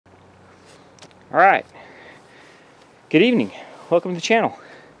Alright, good evening, welcome to the channel.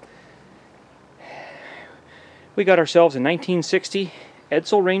 We got ourselves a 1960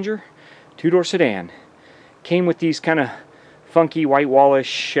 Edsel Ranger two-door sedan. Came with these kind of funky white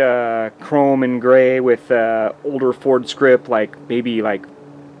wallish chrome and gray with older Ford script, like maybe like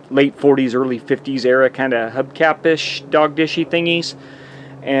late 40s, early 50s era kind of hubcap-ish, dog dishy thingies.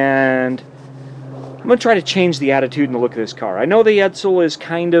 And I'm going to try to change the attitude and the look of this car. I know the Edsel is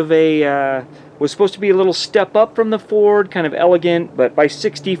kind of a, was supposed to be a little step up from the Ford, kind of elegant, but by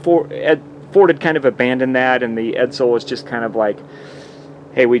 60, Ford had kind of abandoned that, and the Edsel was just kind of like,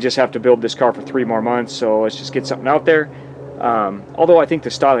 hey, we just have to build this car for 3 more months, so let's just get something out there. Although I think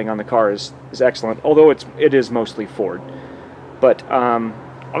the styling on the car is excellent, although it is mostly Ford. But I'm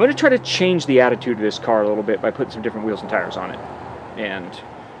going to try to change the attitude of this car a little bit by putting some different wheels and tires on it. And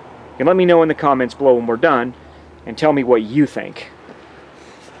you can let me know in the comments below when we're done, and tell me what you think.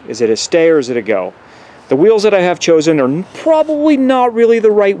 Is it a stay or is it a go? The wheels that I have chosen are probably not really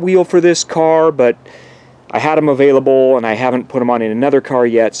the right wheel for this car, but I had them available and I haven't put them on in another car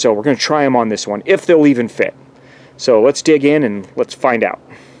yet, so we're going to try them on this one, if they'll even fit. So let's dig in and let's find out.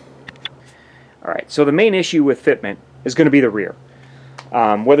 Alright, so the main issue with fitment is going to be the rear.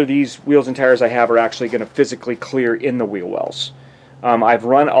 Whether these wheels and tires I have are actually going to physically clear in the wheel wells. I've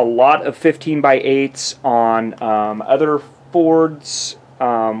run a lot of 15x8s on other Fords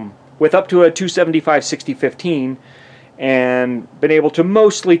with up to a 275/60/15 and been able to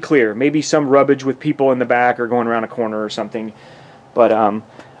mostly clear. Maybe some rubbage with people in the back or going around a corner or something. But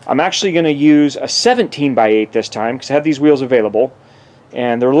I'm actually going to use a 17x8 this time because I have these wheels available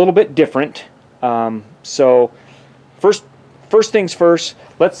and they're a little bit different. So first things first,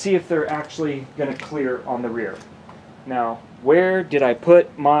 let's see if they're actually going to clear on the rear. Now, where did I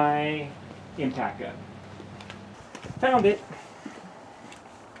put my impact gun? Found it.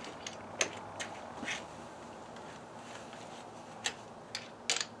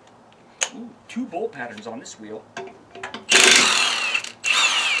 Ooh, 2 bolt patterns on this wheel.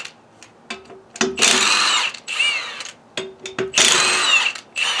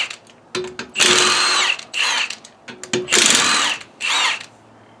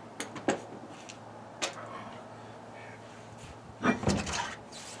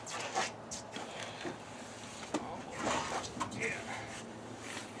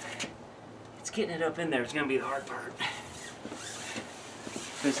 Getting it up in there is going to be the hard part,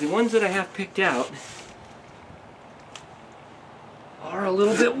 because the ones that I have picked out are a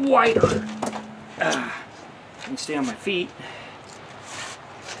little bit wider. I can stay on my feet.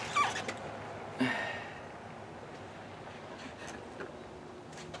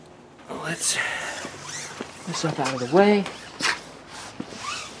 Let's get this up out of the way.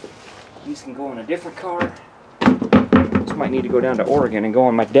 These can go in a different car. This might need to go down to Oregon and go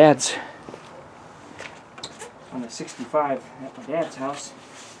on my dad's. On the 65 at my dad's house.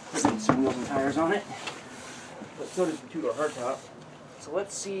 There's some wheels and tires on it. But so does the two-door hardtop. So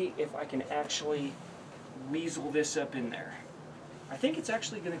let's see if I can actually weasel this up in there. I think it's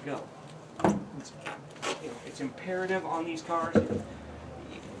actually going to go. It's imperative on these cars,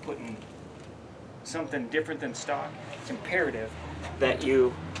 putting something different than stock, it's imperative that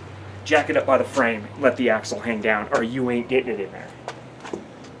you jack it up by the frame, let the axle hang down, or you ain't getting it in there.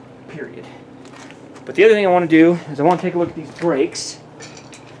 Period. But the other thing I want to do is I want to take a look at these brakes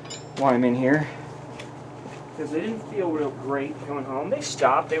while I'm in here, because they didn't feel real great going home. They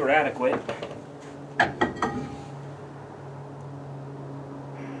stopped, they were adequate.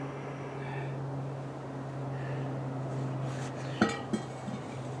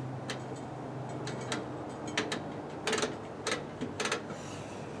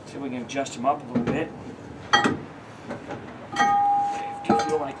 See if we can adjust them up a little bit. I do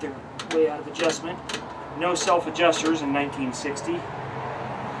feel like they're way out of adjustment. No self-adjusters in 1960.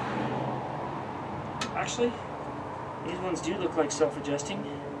 Actually, these ones do look like self-adjusting,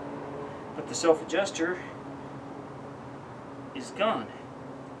 but the self-adjuster is gone.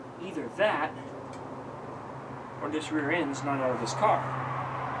 Either that, or this rear end's not out of this car.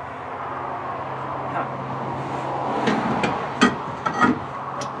 Huh.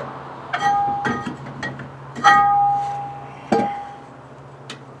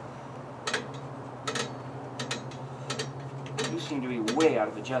 Seem to be way out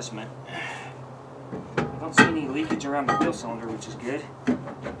of adjustment. I don't see any leakage around the wheel cylinder, which is good. And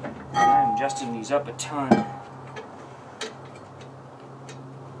I'm adjusting these up a ton.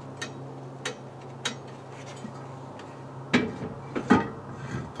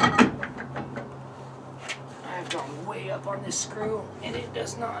 I've gone way up on this screw, and it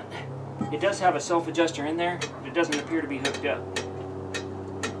does not. It does have a self-adjuster in there, but it doesn't appear to be hooked up.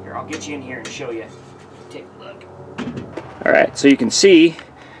 Here, Here, I'll get you in here and show you. Take a look. Alright, so you can see,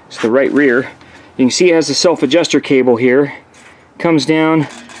 it's the right rear. You can see it has a self-adjuster cable here. Comes down,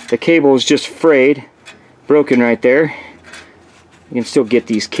 the cable is just frayed, broken right there. You can still get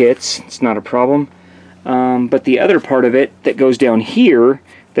these kits, it's not a problem. But the other part of it that goes down here,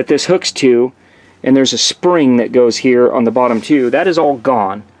 that this hooks to, and there's a spring that goes here on the bottom too, that is all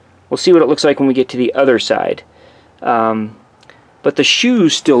gone. We'll see what it looks like when we get to the other side. But the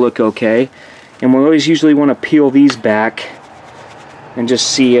shoes still look okay, and we always usually want to peel these back and just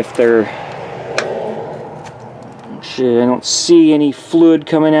see if they're... I don't see any fluid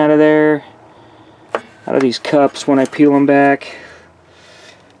coming out of there, out of these cups when I peel them back.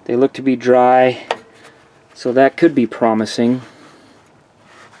 They look to be dry, so that could be promising.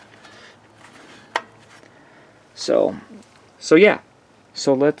 So yeah.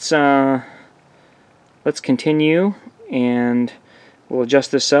 So let's continue, and we'll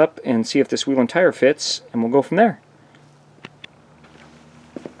adjust this up and see if this wheel and tire fits, and we'll go from there.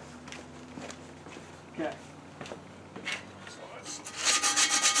 Okay.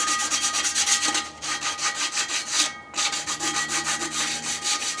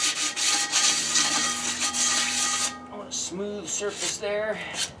 I want a smooth surface there.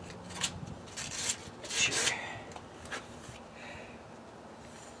 Sure.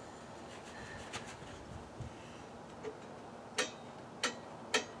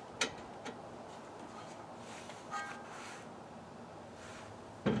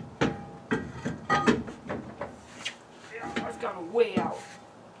 Gone way out,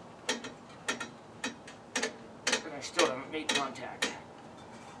 but I still haven't made contact.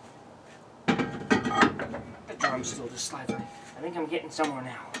 The drum's still just sliding. I think I'm getting somewhere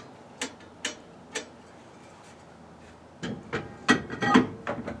now.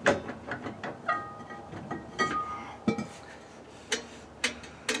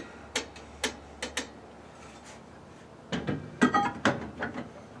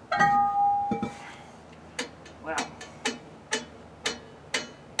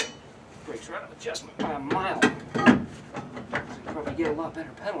 Brakes right up adjustment by a mile. So you probably get a lot better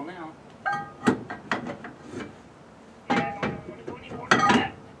pedal now. Yeah, I don't want to go any more than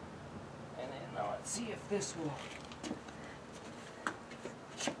that. And then now let's see if this will.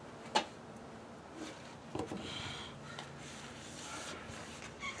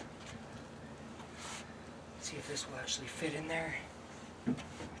 See if this will actually fit in there. I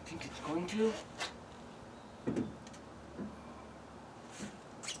think it's going to.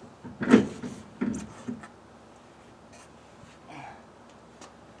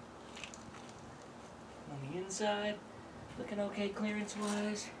 Inside, looking okay clearance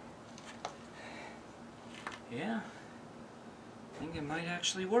wise. Yeah, I think it might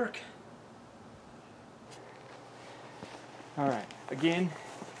actually work. Alright, again,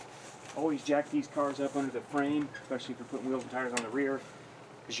 always jack these cars up under the frame, especially if you're putting wheels and tires on the rear,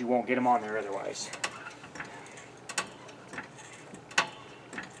 because you won't get them on there otherwise.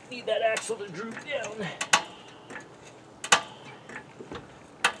 Need that axle to droop down.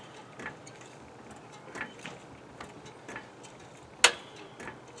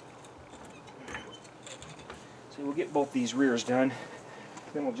 We'll get both these rears done,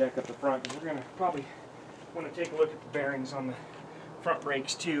 then we'll jack up the front, because we're going to probably want to take a look at the bearings on the front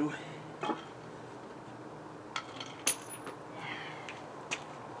brakes too.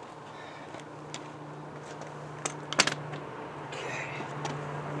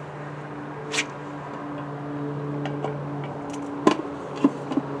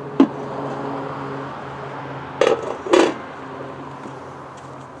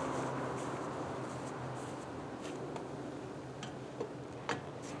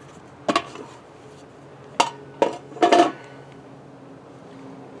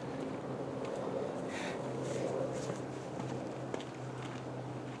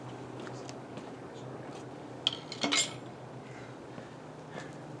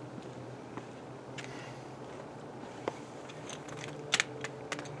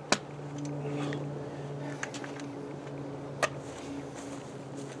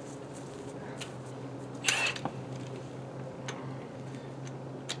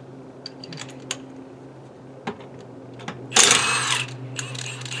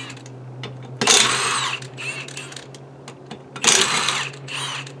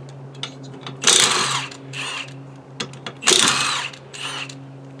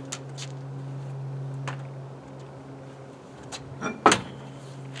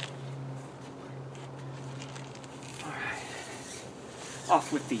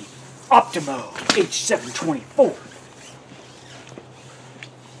 Off with the Optimo H724.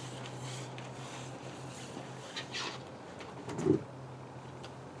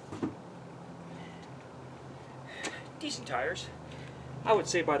 decent tires. I would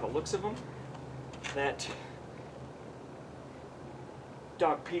say by the looks of them that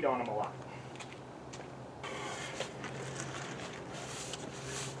dog peed on them a lot.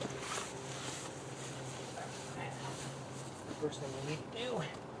 First thing we need to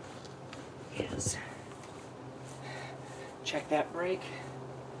do is check that brake.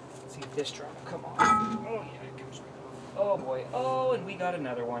 See if this drum will come off. Oh yeah, it comes right off. Oh boy. Oh, and we got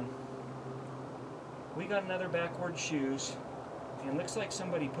another one. We got another backward shoes. And looks like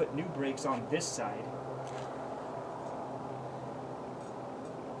somebody put new brakes on this side.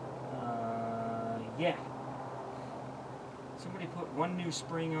 Yeah. Somebody put one new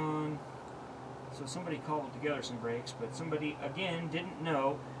spring on. So somebody cobbled together some brakes, but somebody, again, didn't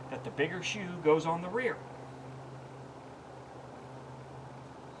know that the bigger shoe goes on the rear.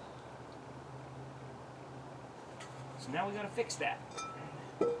 So now we got to fix that.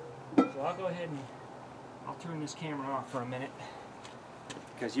 So I'll go ahead and I'll turn this camera off for a minute,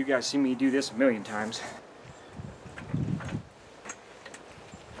 because you guys see me do this a million times.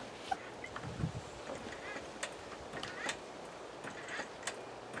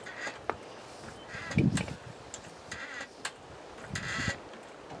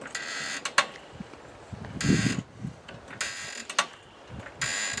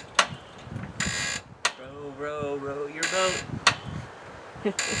 Row, row your boat.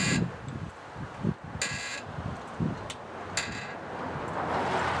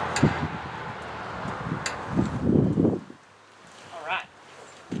 All right.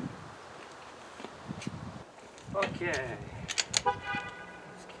 Okay.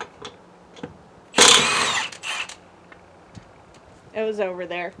 It was over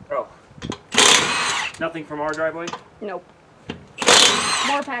there. Oh. Nothing from our driveway? Nope.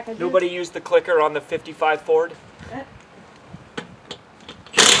 More packages. Nobody used the clicker on the 55 Ford?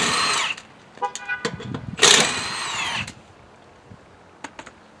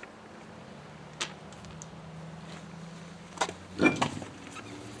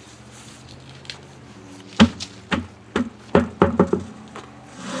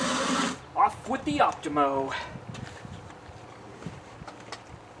 Off with the Optimo.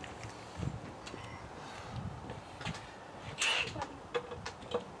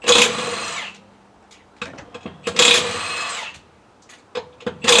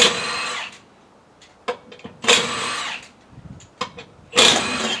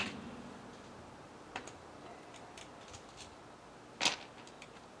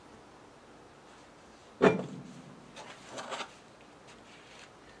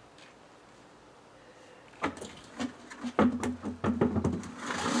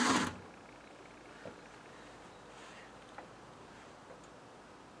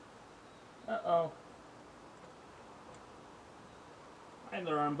 Uh-oh.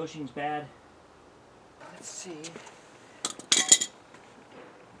 Idler arm bushing's bad. Let's see.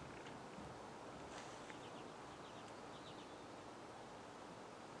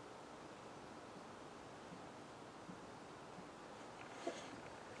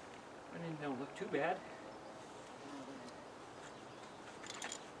 It don't look too bad.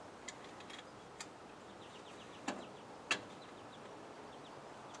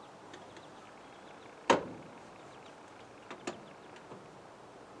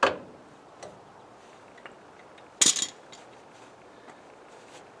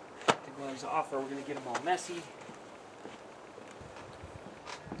 Gloves off or we're going to get them all messy.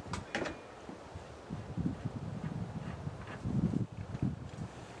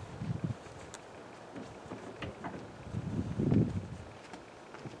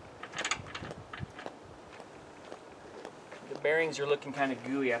 The bearings are looking kind of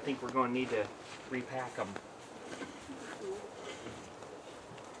gooey. I think we're going to need to repack them.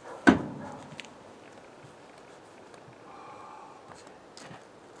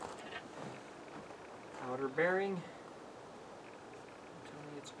 Outer bearing. Tell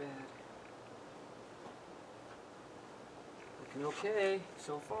me it's bad. Looking okay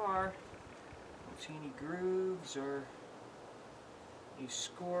so far. Don't see any grooves or any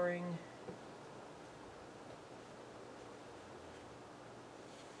scoring.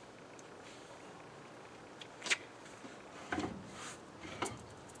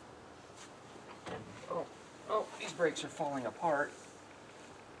 Oh, these brakes are falling apart.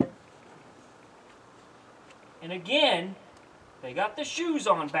 And again, they got the shoes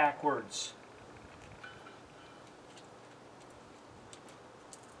on backwards.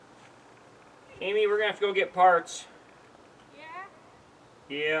 Amy, we're going to have to go get parts.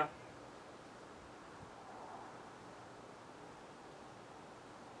 Yeah? Yeah.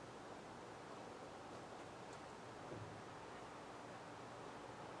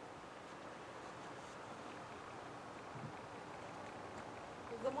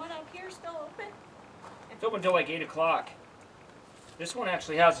 the one up here still open? It's open until like 8 o'clock. This one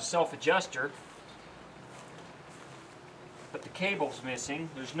actually has a self-adjuster, but the cable's missing.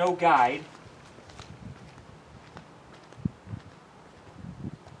 There's no guide.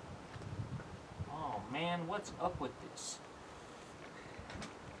 Oh man, what's up with this?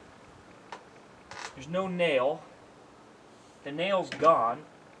 There's no nail. The nail's gone.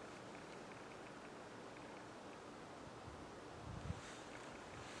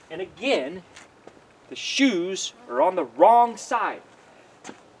 And again, the shoes are on the wrong side.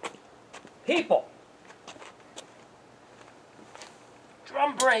 People!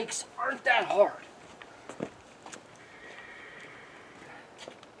 Drum brakes aren't that hard.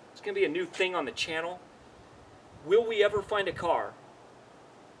 It's going to be a new thing on the channel. Will we ever find a car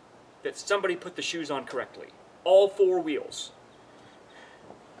that somebody put the shoes on correctly? All 4 wheels.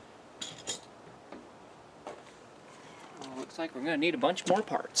 Well, looks like we're going to need a bunch more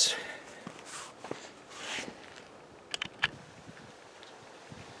parts.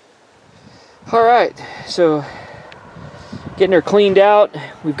 Alright, so getting her cleaned out.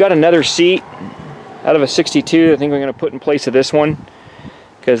 We've got another seat out of a 62 I think we're going to put in place of this one,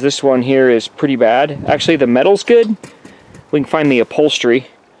 because this one here is pretty bad. Actually, the metal's good. We can find the upholstery.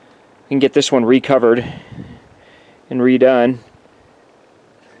 We can get this one recovered and redone.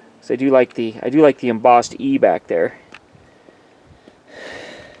 So I do like the embossed E back there.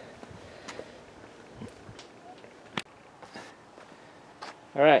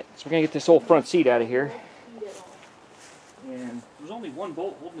 Alright, so we're going to get this whole front seat out of here. And there's only one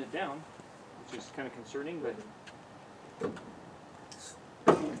bolt holding it down, which is kind of concerning, but...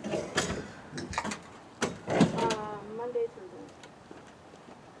 Monday through Wednesday.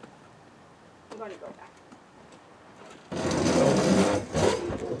 I'm going to go back.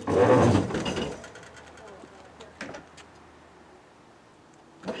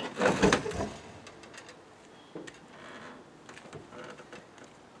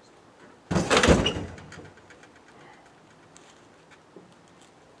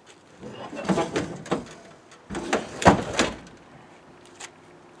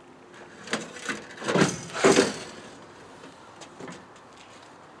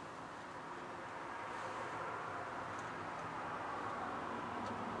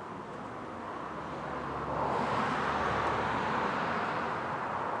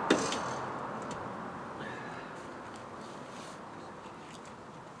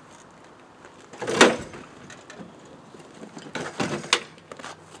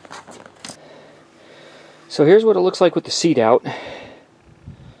 So here's what it looks like with the seat out.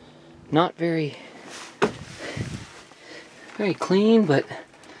 Not very clean, but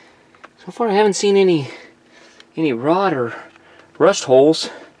so far I haven't seen any rot or rust holes.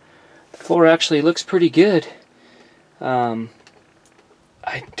 The floor actually looks pretty good. I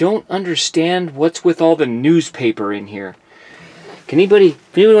don't understand what's with all the newspaper in here. If anybody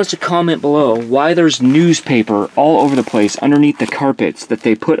wants to comment below why there's newspaper all over the place underneath the carpets that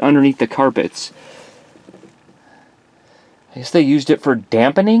they put underneath the carpets. I guess they used it for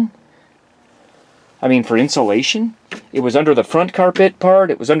dampening? I mean, for insulation? It was under the front carpet part,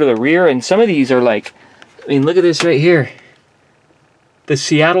 it was under the rear, and some of these are like, I mean, look at this right here. The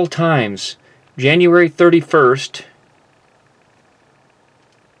Seattle Times, January 31st.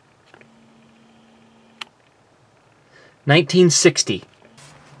 $1960.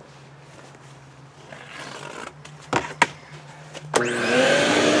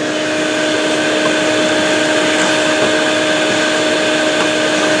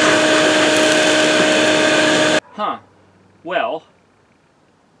 Well,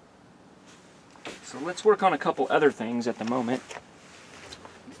 so let's work on a couple other things at the moment.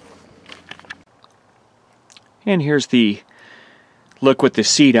 And here's the look with the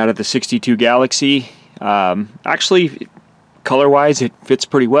seat out of the 62 Galaxy. Actually, color-wise, it fits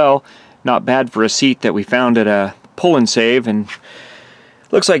pretty well. Not bad for a seat that we found at a pull and save, and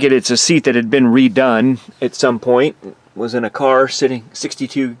looks like it's a seat that had been redone at some point. It was in a car sitting,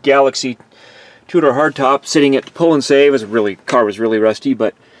 62 Galaxy two-door hardtop sitting at pull and save. Car was really rusty,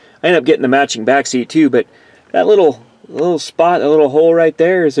 but I ended up getting the matching back seat too. But that little spot, that little hole right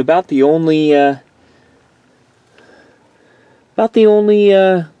there, is about the only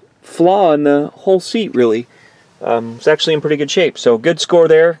flaw in the whole seat, really. It's actually in pretty good shape. So good score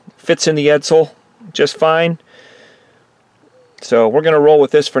there. Fits in the Edsel just fine. So we're going to roll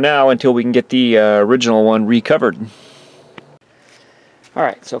with this for now until we can get the original one recovered.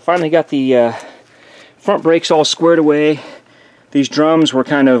 Alright, so finally got the front brakes all squared away. These drums were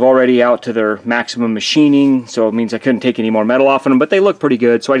kind of already out to their maximum machining, so it means I couldn't take any more metal off of them, but they look pretty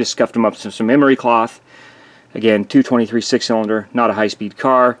good, so I just scuffed them up with some emery cloth. Again, 223 6-cylinder, not a high-speed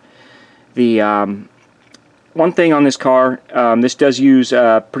car. The one thing on this car, this does use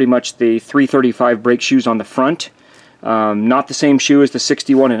pretty much the 335 brake shoes on the front. Not the same shoe as the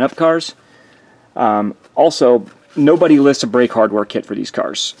 61 and up cars. Also, nobody lists a brake hardware kit for these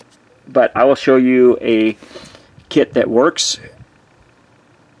cars. But I will show you a kit that works,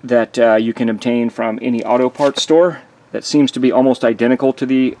 that you can obtain from any auto parts store, that seems to be almost identical to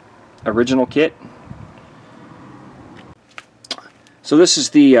the original kit. So this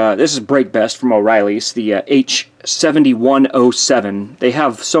is Brake Best from O'Reilly's, the H7107. They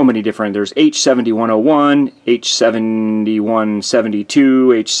have so many different. There's H7101,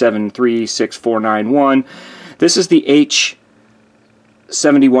 H7172, H736491. This is the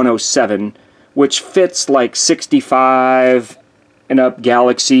H7107, which fits like 65 and up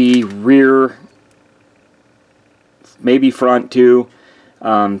Galaxy rear, maybe front too.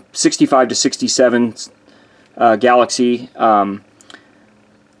 65 to 67 Galaxy.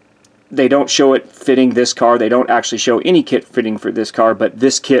 They don't show it fitting this car. They don't actually show any kit fitting for this car, but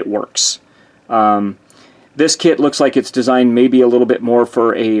this kit works. This kit looks like it's designed maybe a little bit more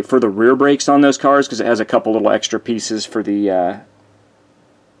for the rear brakes on those cars, because it has a couple little extra pieces for the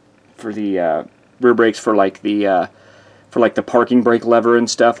rear brakes for like the parking brake lever and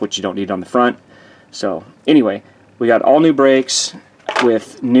stuff, which you don't need on the front. So anyway, we got all new brakes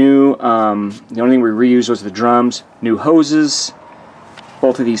with new. The only thing we reused was the drums, new hoses.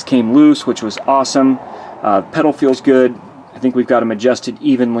 Both of these came loose, which was awesome. Pedal feels good. I think we've got them adjusted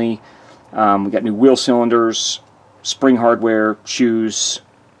evenly. We got new wheel cylinders, spring hardware, shoes,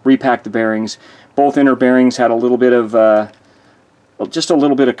 repacked the bearings. Both inner bearings had a little bit of, just a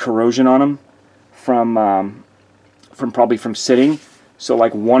little bit of corrosion on them from probably from sitting. So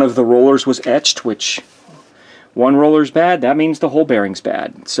like one of the rollers was etched, which one roller's bad, that means the whole bearing's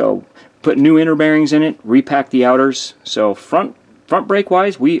bad. So put new inner bearings in it, repack the outers. So front brake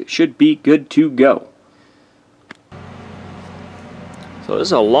wise, we should be good to go. So this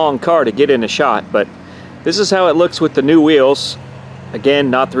is a long car to get in a shot, but this is how it looks with the new wheels. Again,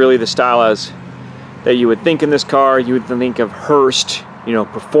 not really the style as that you would think in this car. You would think of Hurst, you know,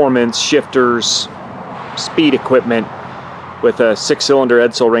 performance, shifters, speed equipment with a 6-cylinder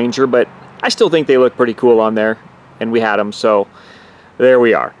Edsel Ranger, but I still think they look pretty cool on there, and we had them, so there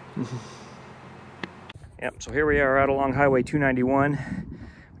we are. Yep, so here we are out along Highway 291.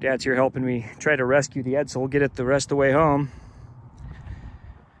 Dad's here helping me try to rescue the Edsel, get it the rest of the way home.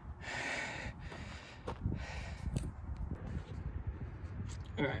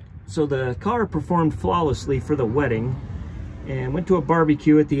 Alright, so the car performed flawlessly for the wedding, and went to a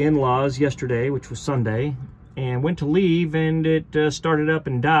barbecue at the in-laws yesterday, which was Sunday, and went to leave and it started up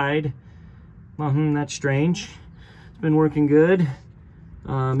and died. Well, that's strange. It's been working good.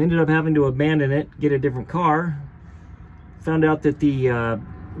 Ended up having to abandon it, get a different car. Found out that the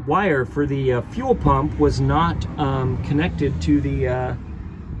wire for the fuel pump was not connected to the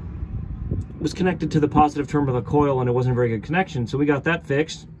positive terminal of the coil, and it wasn't a very good connection. So we got that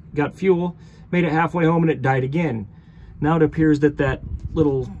fixed, got fuel, made it halfway home, and it died again. Now it appears that that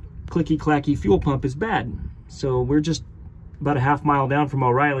little clicky-clacky fuel pump is bad. So we're just about a half mile down from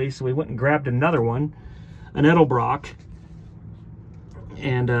O'Reilly, so we went and grabbed another one, an Edelbrock.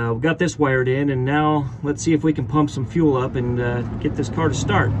 And we got this wired in, and now let's see if we can pump some fuel up and get this car to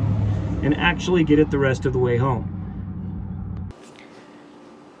start and actually get it the rest of the way home.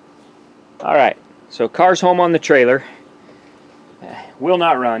 Alright, so car's home on the trailer. Will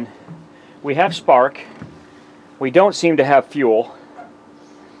not run. We have spark. We don't seem to have fuel.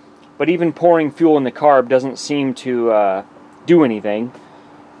 But even pouring fuel in the carb doesn't seem to do anything.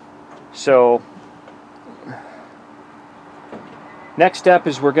 So next step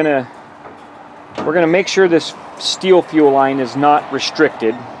is we're gonna make sure this steel fuel line is not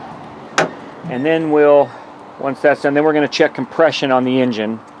restricted, and then once that's done, then we're gonna check compression on the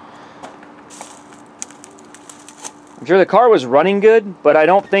engine. I'm sure the car was running good, but I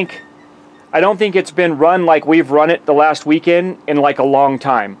don't think it's been run like we've run it the last weekend in like a long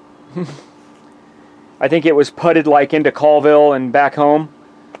time. I think it was putted like into Colville and back home.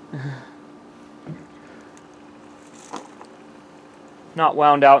 Not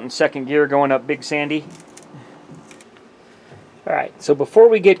wound out in second gear going up Big Sandy. Alright, so before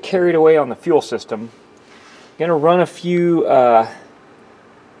we get carried away on the fuel system, I'm going to run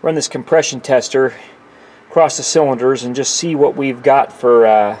run this compression tester across the cylinders and just see what we've got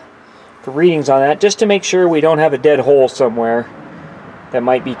for readings on that, just to make sure we don't have a dead hole somewhere that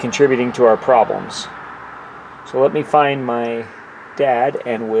might be contributing to our problems. So let me find my dad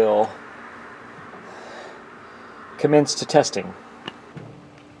and we'll commence to testing.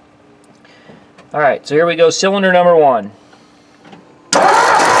 Alright, so here we go, cylinder number 1.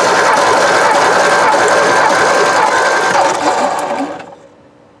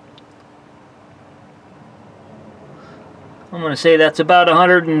 I'm going to say that's about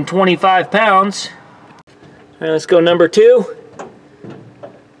 125 pounds. All right, let's go number 2.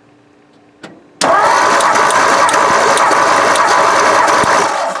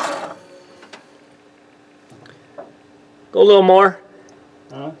 Go a little more.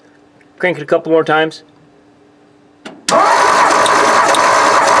 Crank it a couple more times. Alright.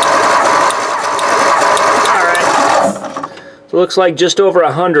 So it looks like just over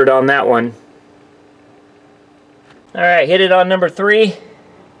 100 on that one. Alright, hit it on number 3.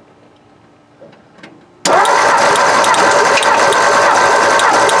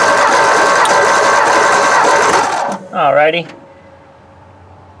 Alrighty.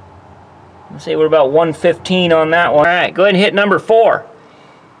 Let's see, we're about 115 on that one. Alright, go ahead and hit number 4.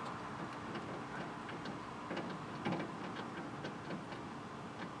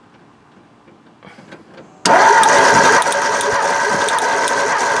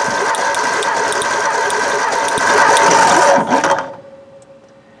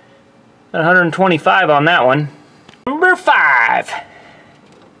 About 125 on that one. Number 5.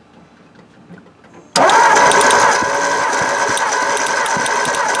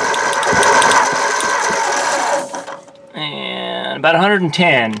 And about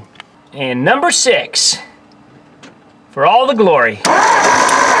 110. And number 6. For all the glory.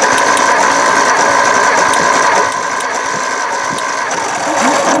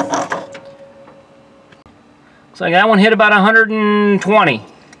 Looks like that one hit about 120.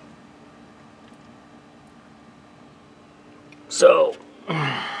 So, you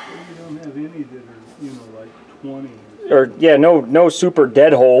don't have any that are, you know, like 20. Or yeah, no super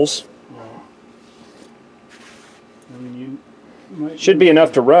dead holes. No. I mean, you might Should be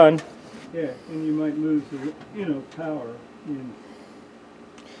enough to run. Yeah, and you might lose the, you know, power in.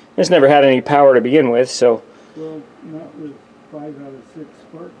 It's never had any power to begin with, so. Well, not with 5 out of 6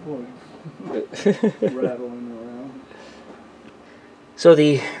 spark plugs rattling around. So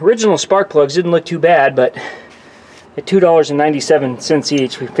the original spark plugs didn't look too bad, but at $2.97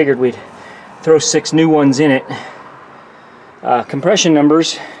 each, we figured we'd throw 6 new ones in it. Compression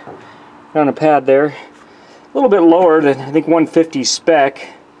numbers on a pad there, a little bit lower than I think 150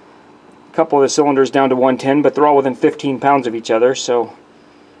 spec. A couple of the cylinders down to 110, but they're all within 15 pounds of each other, so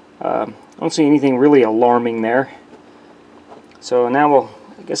I don't see anything really alarming there. So now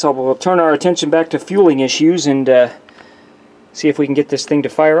I guess we'll turn our attention back to fueling issues and see if we can get this thing to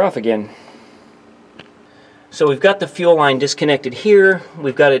fire off again. So we've got the fuel line disconnected here.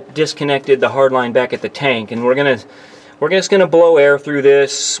 We've got it disconnected, the hard line back at the tank, and we're just gonna blow air through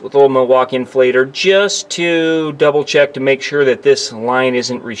this with a little Milwaukee inflator just to double check to make sure that this line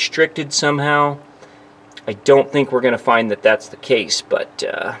isn't restricted somehow. I don't think we're gonna find that that's the case, but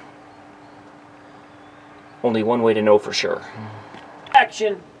only one way to know for sure.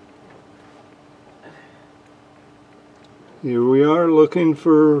 Action! Here we are looking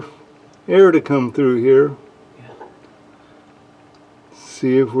for air to come through here.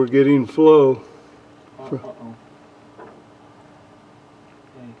 See if we're getting flow. Okay,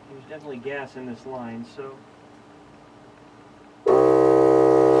 there's definitely gas in this line, so.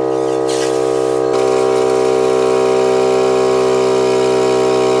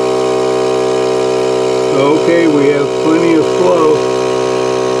 Okay, we have plenty of flow.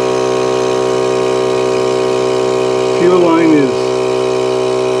 Fuel line is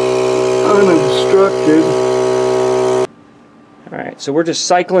unobstructed. Alright, so we're just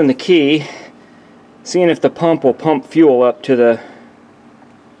cycling the key, seeing if the pump will pump fuel up to the...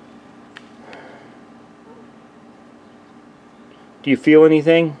 Do you feel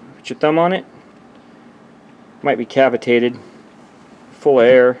anything? Put your thumb on it. Might be cavitated, full of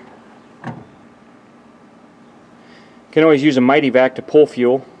air. You can always use a Mighty Vac to pull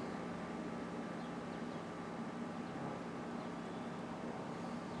fuel.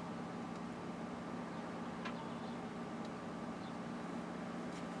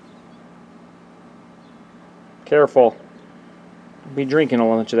 Careful. Be drinking a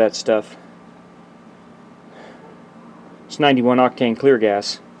bunch of that stuff. It's 91 octane clear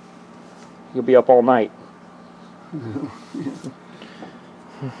gas. You'll be up all night.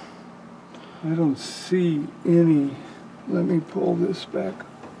 I don't see any. Let me pull this back.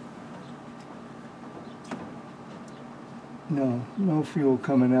 No fuel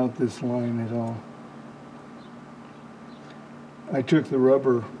coming out this line at all. I took the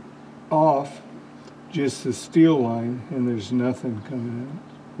rubber off, just the steel line, and there's nothing coming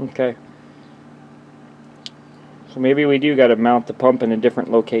out. Okay. So maybe we do got to mount the pump in a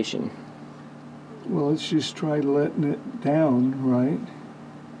different location. Well, let's just try letting it down, right?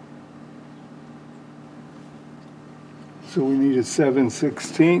 So we need a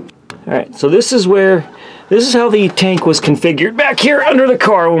 7/16. Alright, so this is how the tank was configured back here under the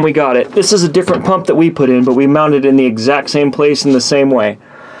car when we got it. This is a different pump that we put in, but we mounted it in the exact same place in the same way.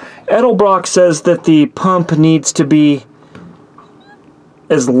 Edelbrock says that the pump needs to be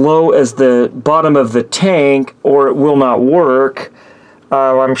as low as the bottom of the tank or it will not work.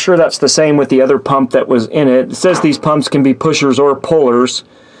 I'm sure that's the same with the other pump that was in it. It says these pumps can be pushers or pullers,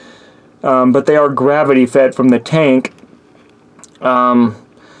 but they are gravity fed from the tank.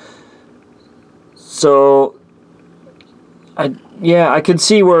 So, I could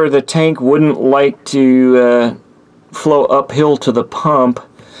see where the tank wouldn't like to flow uphill to the pump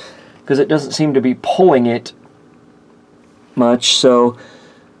because it doesn't seem to be pulling it much. So,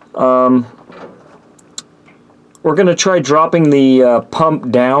 we're going to try dropping the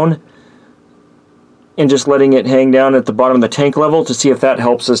pump down and just letting it hang down at the bottom of the tank level to see if that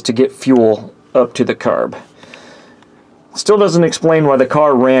helps us to get fuel up to the carb. Still doesn't explain why the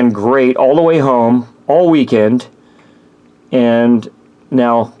car ran great all the way home, all weekend, and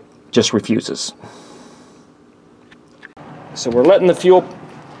now just refuses. So we're letting the fuel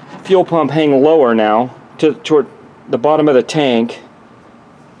pump hang lower now toward the bottom of the tank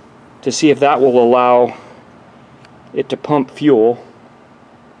to see if that will allow it to pump fuel.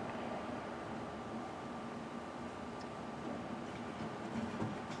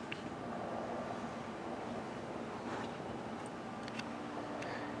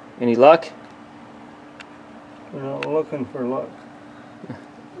 Any luck? We're not looking for luck.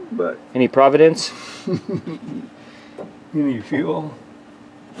 But Any providence? any fuel?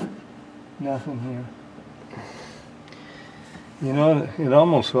 Nothing here. You know, it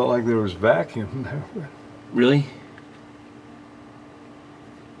almost felt like there was vacuum there. But Really?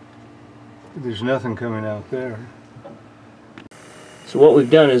 there's nothing coming out there. So what we've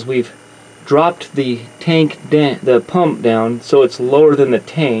done is we've dropped the pump down so it's lower than the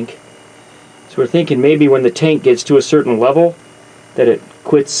tank. So we're thinking maybe when the tank gets to a certain level that it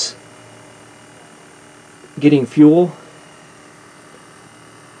quits getting fuel.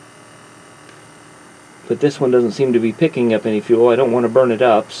 But this one doesn't seem to be picking up any fuel. I don't want to burn it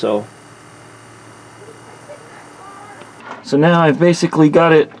up, so now I've basically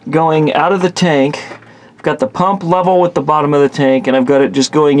got it going out of the tank. I've got the pump level with the bottom of the tank, and I've got it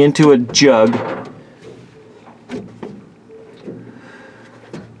just going into a jug.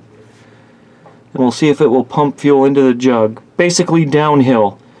 And we'll see if it will pump fuel into the jug. Basically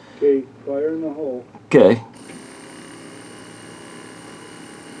downhill. Okay, fire in the hole. Okay.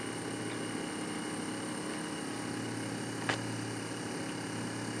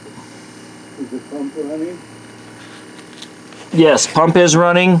 Is the pump running? Yes, pump is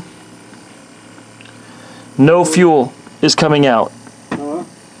running. No fuel is coming out. Huh?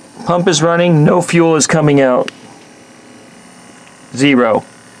 Pump is running, no fuel is coming out. 0.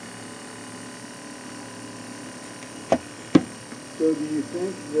 So do you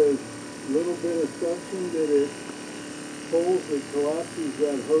think the little bit of suction that it pulls that collapses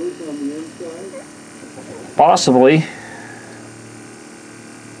that hose on the inside? Possibly.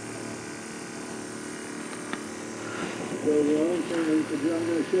 So the only thing we could do, I'm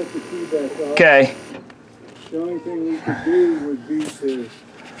going to shut the key back off. Okay. The only thing we could do would be to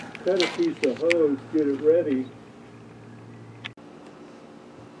cut a piece of hose, get it ready.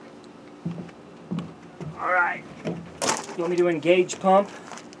 Alright. You want me to engage pump?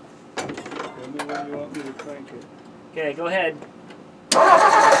 Tell me when you want me to crank it. Okay, go ahead.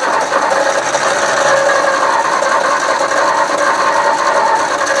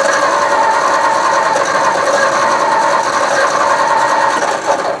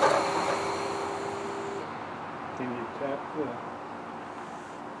 Can you tap the...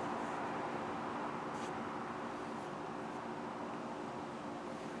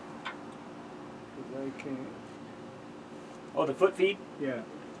 Because I can't... Oh, the foot feed? Yeah.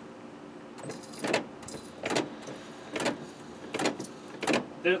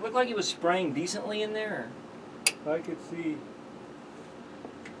 Did it look like it was spraying decently in there? I could see...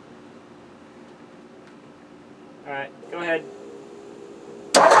 Alright, go ahead.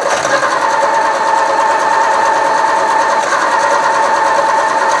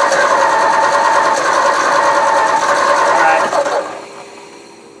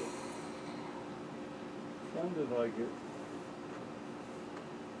 Sounded like it.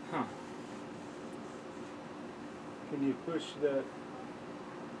 Huh. Can you push that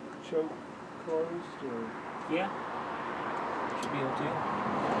choke closed or... Yeah. Should be able to.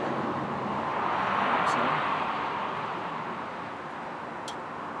 So.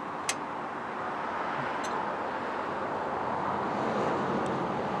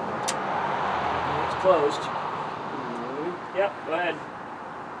 closed. Ready? Yep, go ahead.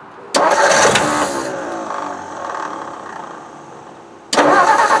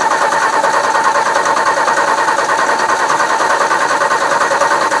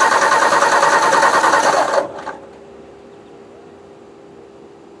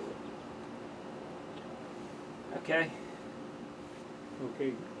 Okay.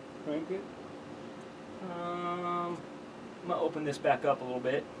 Okay, crank it. I'm gonna open this back up a little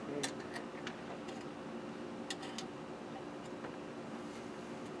bit. Okay.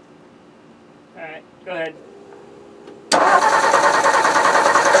 All right, go ahead.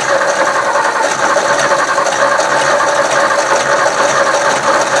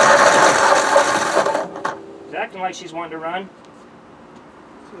 She's acting like she's wanting to run.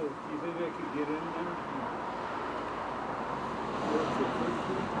 So, do you think I could get in there? What's the first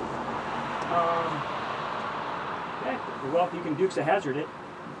one? Yeah, well, if you can Dukes of Hazzard it.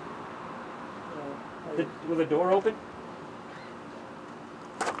 I- Will the door open?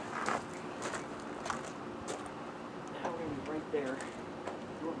 Now we're gonna be right there.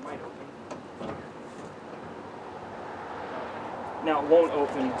 Door might open. Now it won't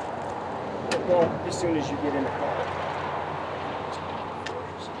open. It won't as soon as you get in the car.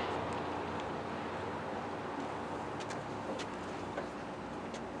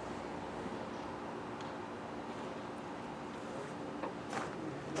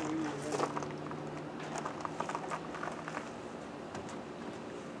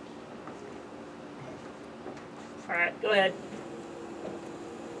 All right, go ahead.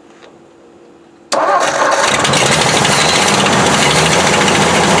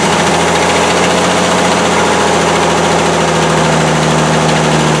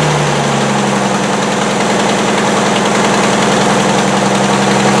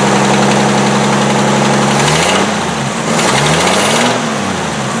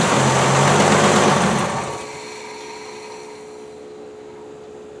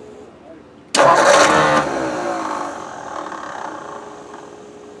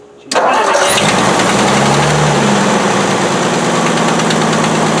 She's running again.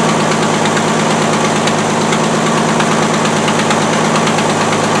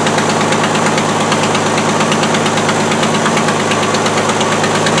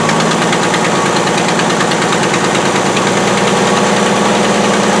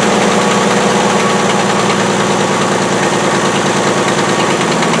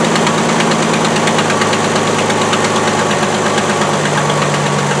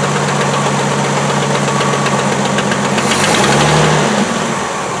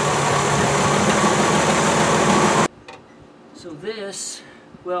 So this,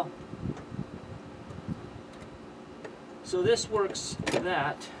 well, so this works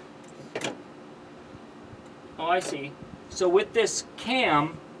that. Oh, I see. So with this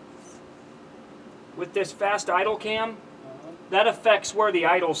cam, with this fast idle cam, that affects where the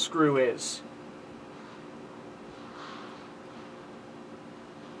idle screw is.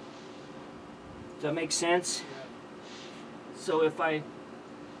 Does that make sense? So if I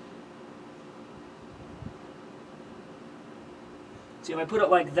see, if I put it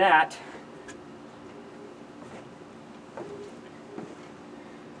like that,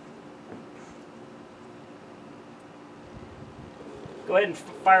 go ahead and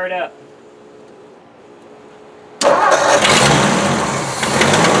fire it up.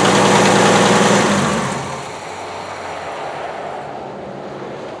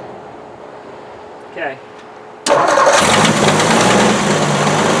 Okay.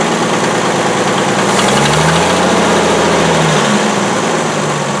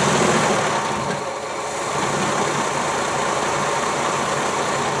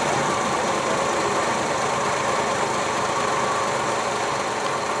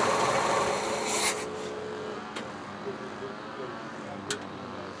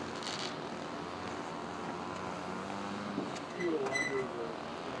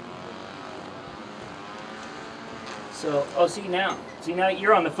 So, oh, see now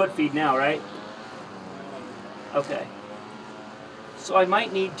you're on the foot feed now, right? Okay. So I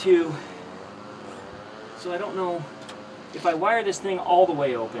might need to, so I don't know if I wire this thing all the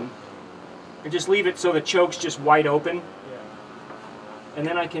way open and just leave it so the choke's just wide open. And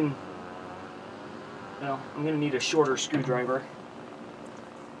then I can, well, I'm going to need a shorter screwdriver.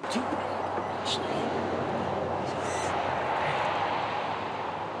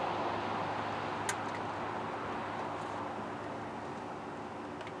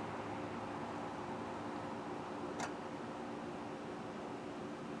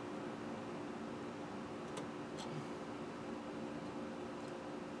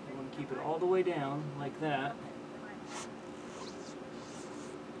 Keep it all the way down like that.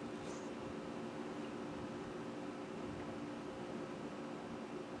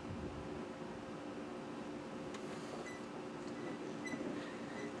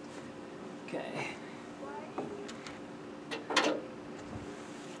 Okay.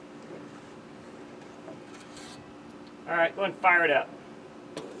 All right, go and fire it up.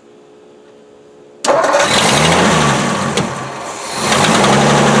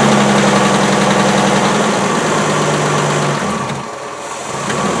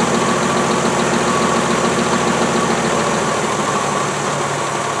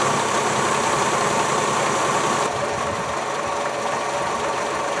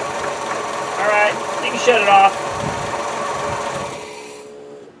 All right, you can shut it off.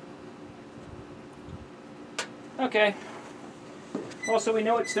 Okay. Well, so we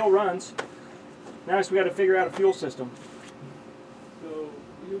know it still runs. Now we got to figure out a fuel system. So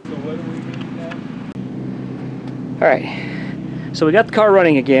what do we need now? All right. So we got the car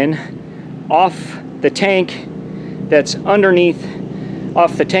running again off the tank that's underneath,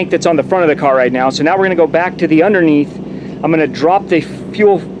 off the tank that's on the front of the car right now. So now we're going to go back to the underneath. I'm going to drop the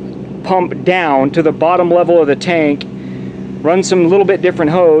fuel pump down to the bottom level of the tank, run some little bit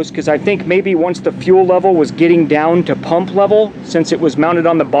different hose, because I think maybe once the fuel level was getting down to pump level, since it was mounted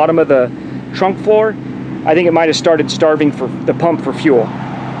on the bottom of the trunk floor, I think it might have started starving for the pump for fuel.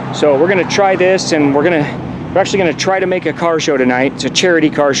 So we're going to try this, and we're actually going to try to make a car show tonight. It's a charity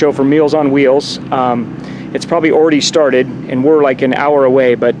car show for Meals on Wheels. It's probably already started, and we're like an hour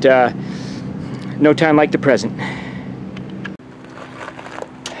away, but no time like the present.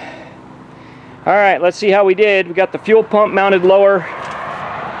 All right, let's see how we did. We got the fuel pump mounted lower.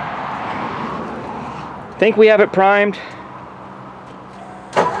 Think we have it primed.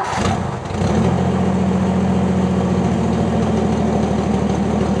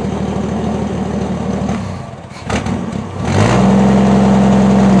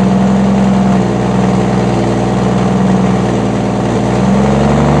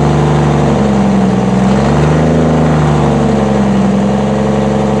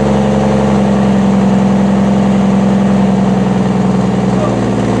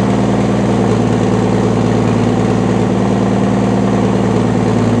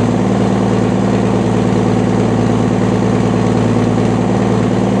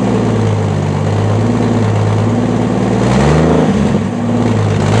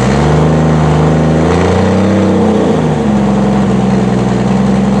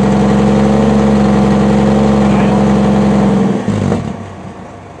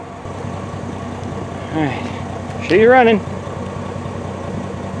 She's running.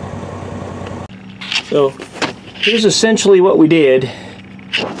 So here's essentially what we did.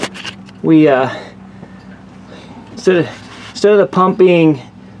 We instead of the pump being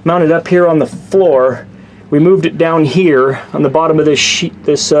mounted up here on the floor, we moved it down here on the bottom of this sheet,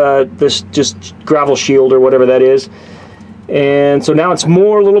 this just gravel shield or whatever that is. And so now it's a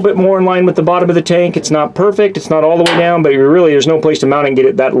little bit more in line with the bottom of the tank. It's not perfect, it's not all the way down, but really there's no place to mount it and get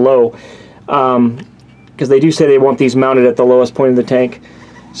it that low. Because they do say they want these mounted at the lowest point of the tank.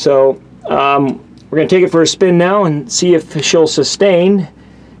 So we're going to take it for a spin now and see if she'll sustain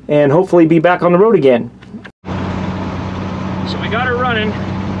and hopefully be back on the road again. So we got her running.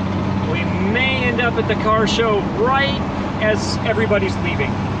 We may end up at the car show right as everybody's leaving,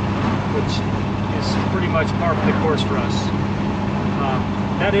 which is pretty much par for the course for us.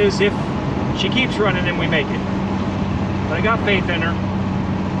 That is if she keeps running and we make it. But I got faith in her.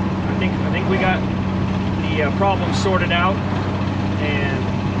 I think we got the problem sorted out,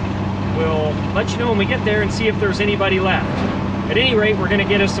 and we'll let you know when we get there and see if there's anybody left. At any rate, we're going to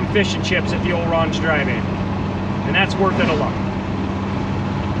get us some fish and chips at the old Ron's Drive-In, and that's worth it a lot.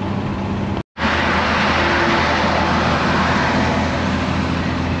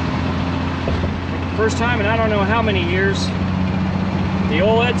 First time in I don't know how many years, the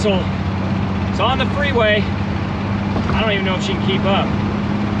old Edsel is on the freeway. I don't even know if she can keep up.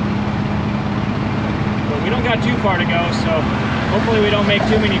 But we don't got too far to go, so hopefully we don't make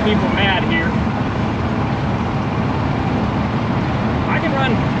too many people mad here. I can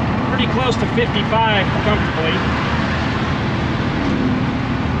run pretty close to 55 comfortably.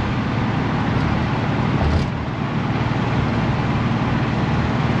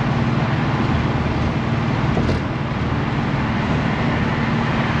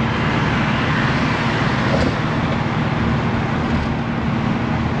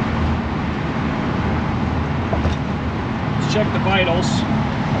 Check the vitals.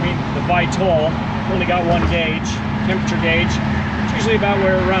 I mean the vital. Only got one gauge, temperature gauge. It's usually about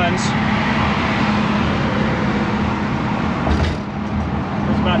where it runs.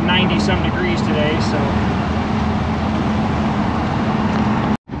 It's about 90-some degrees today, so.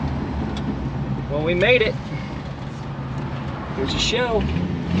 Well, we made it. Here's a show.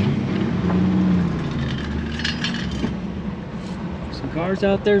 Some cars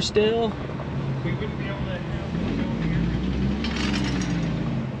out there still. We wouldn't be able to have it over here.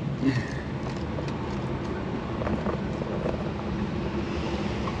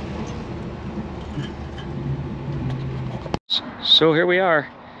 So here we are.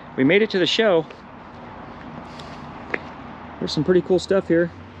 We made it to the show. There's some pretty cool stuff here.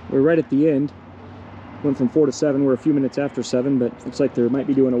 We're right at the end. Went from 4 to 7. We're a few minutes after 7, but looks like they might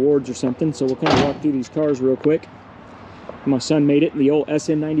be doing awards or something. So we'll kind of walk through these cars real quick. My son made it in the old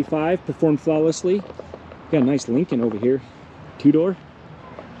SN95, performed flawlessly. Got a nice Lincoln over here, 2-door.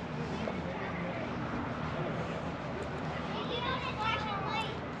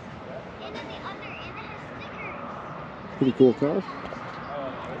 Pretty cool car.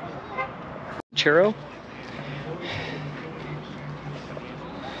 Churro.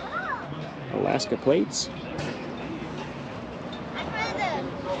 Alaska plates.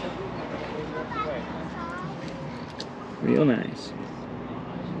 Real nice.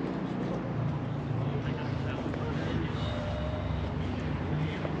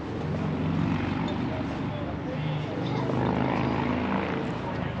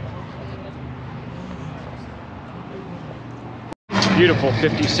 Beautiful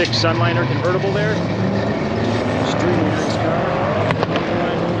 56 Sunliner convertible there. Extremely nice car.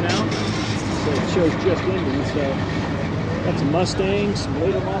 Going out. So it shows just ending. So got some Mustangs, some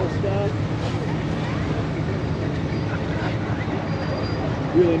later model stuff.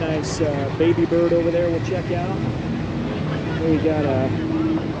 Really nice baby bird over there we'll check out. Then we got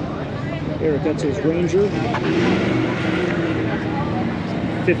Eric Edsel's Ranger.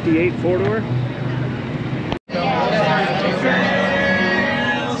 58 4-door.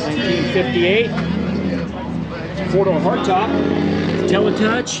 1958. 4-door hardtop.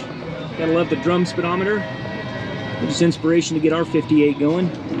 Teletouch. Gotta love the drum speedometer. Which is inspiration to get our 58 going.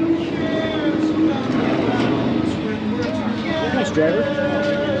 Nice driver.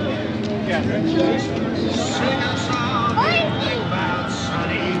 There's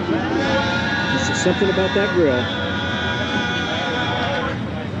just something about that grill.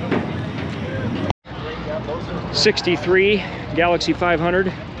 '63 Galaxy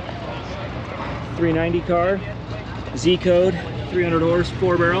 500 390 car, Z code, 300 horse,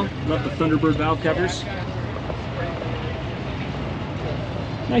 4-barrel. Love the Thunderbird valve covers.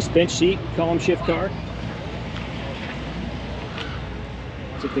 Nice bench seat, column shift car.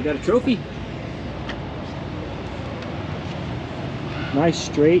 Looks like they got a trophy. Nice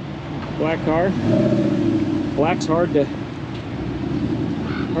straight black car. Black's hard to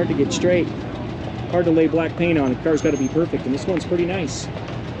get straight. Hard to lay black paint on. The car's got to be perfect, and this one's pretty nice.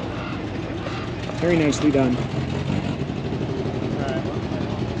 Very nicely done.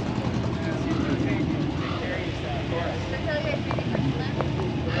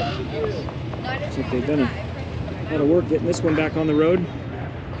 Looks like they've done a lot of work getting this one back on the road.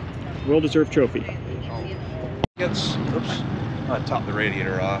 Well-deserved trophy. Oops, I topped the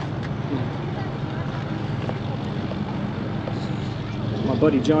radiator off. My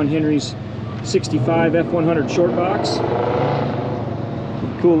buddy John Henry's 65 F100 short box.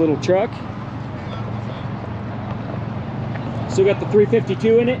 Cool little truck. Still got the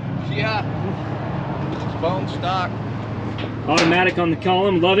 352 in it. Yeah. It's bone stock. Automatic on the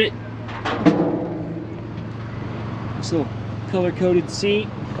column, love it. This little color-coded seat.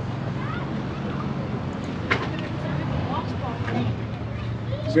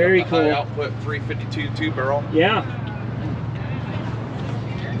 Very cool. High output 352 2-barrel. Yeah.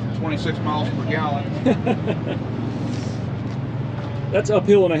 26 miles per gallon. That's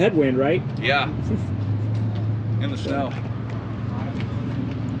uphill in a headwind, right? Yeah. In the snow.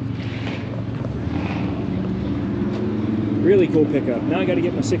 Really cool pickup. Now I got to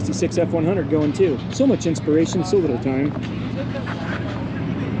get my 66 F100 going too. So much inspiration, so little time.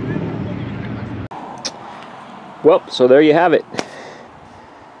 Well, so there you have it.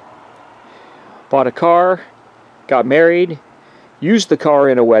 Bought a car, got married, used the car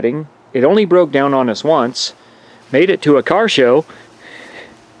in a wedding. It only broke down on us once. Made it to a car show,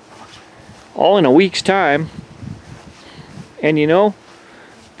 all in a week's time. And you know,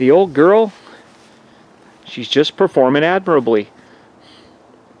 the old girl, she's just performing admirably.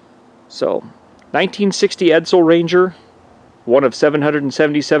 So, 1960 Edsel Ranger, one of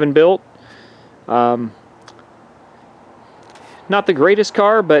 777 built. Not the greatest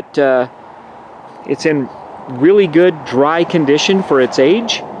car, but it's in really good dry condition for its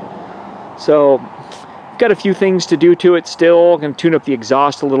age. So, got a few things to do to it still. Gonna tune up the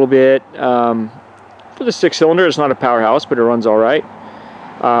exhaust a little bit. For the 6-cylinder, it's not a powerhouse, but it runs all right.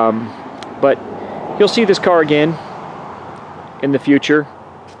 But you'll see this car again in the future.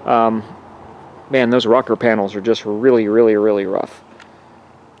 Man, those rocker panels are just really, really, really rough.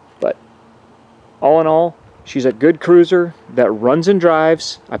 But all in all, she's a good cruiser that runs and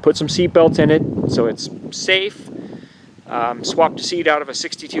drives. I put some seat belts in it, so it's safe. Swapped a seat out of a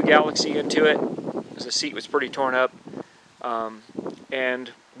 62 Galaxy into it, because the seat was pretty torn up.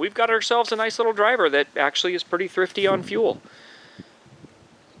 And we've got ourselves a nice little driver that actually is pretty thrifty on fuel.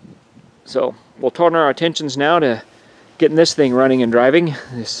 So we'll turn our attentions now to getting this thing running and driving,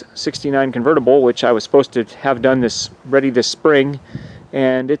 this 69 convertible, which I was supposed to have done ready this spring.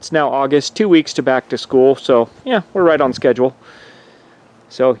 And it's now August, 2 weeks to back to school, so yeah, we're right on schedule.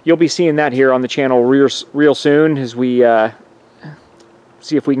 So you'll be seeing that here on the channel real soon as we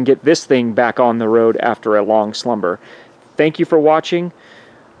see if we can get this thing back on the road after a long slumber. Thank you for watching.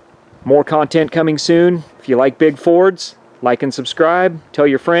 More content coming soon. If you like big Fords, like and subscribe, tell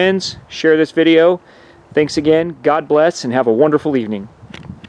your friends, share this video. Thanks again, God bless, and have a wonderful evening.